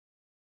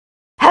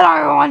Hello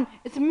everyone,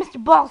 it's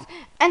Mr. Boss,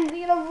 and the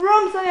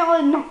rooms are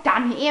all knocked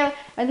down here,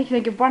 and they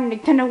can run the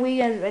Nintendo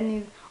Wii, and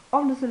he's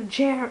on this little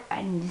chair,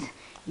 and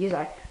he's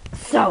like,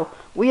 so,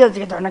 we have to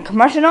get on a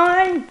commercial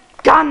on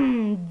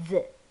guns!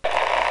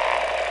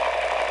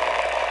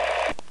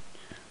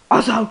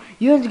 Also,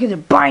 you have to get to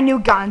buy new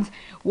guns.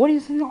 What do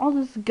you think all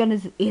this gun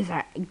is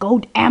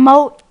gold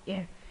ammo?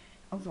 Yeah.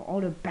 Also,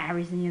 all the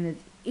batteries in here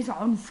is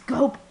on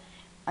scope,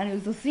 and you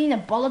also see the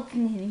bullets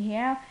in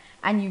here.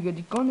 And you get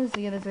the guns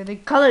together so they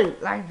color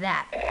like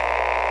that.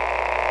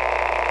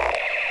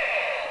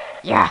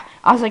 Yeah,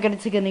 also gonna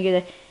get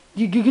it.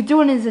 You could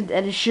do it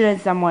and shoot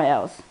it somewhere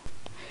else.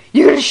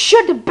 You're gonna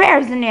shoot the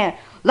bears in there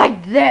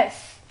like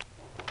this.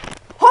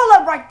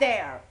 Hold up right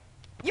there.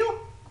 You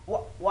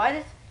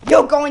what?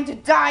 You're going to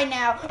die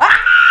now.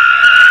 Ah!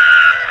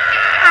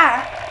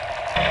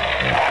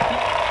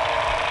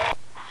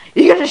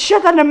 You're gonna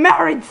shoot and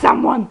marry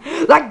someone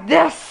like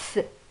this.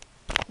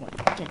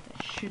 Get the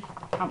shoot.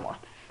 Come on.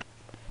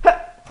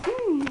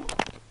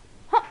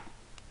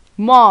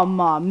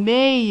 Mamma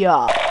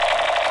mia!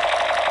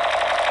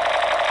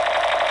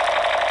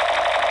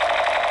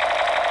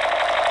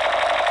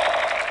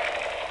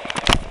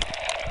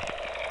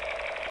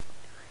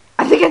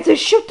 I think I have to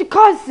shoot the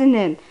cousin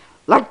in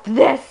like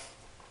this.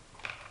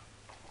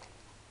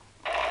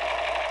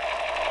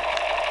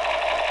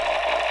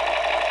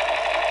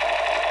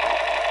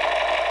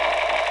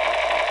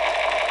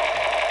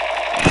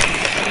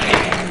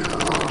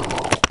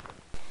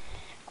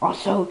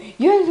 Also,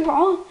 you have to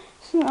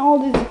all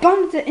these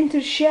guns into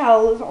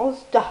shells, all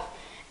stuff,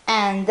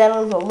 and then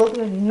also look at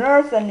the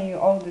nurse and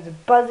all this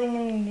buzzing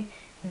and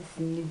this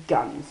new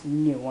gun, this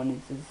new one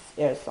is this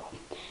airsoft.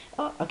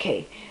 Oh,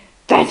 okay,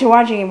 thanks for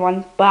watching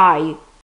everyone, bye.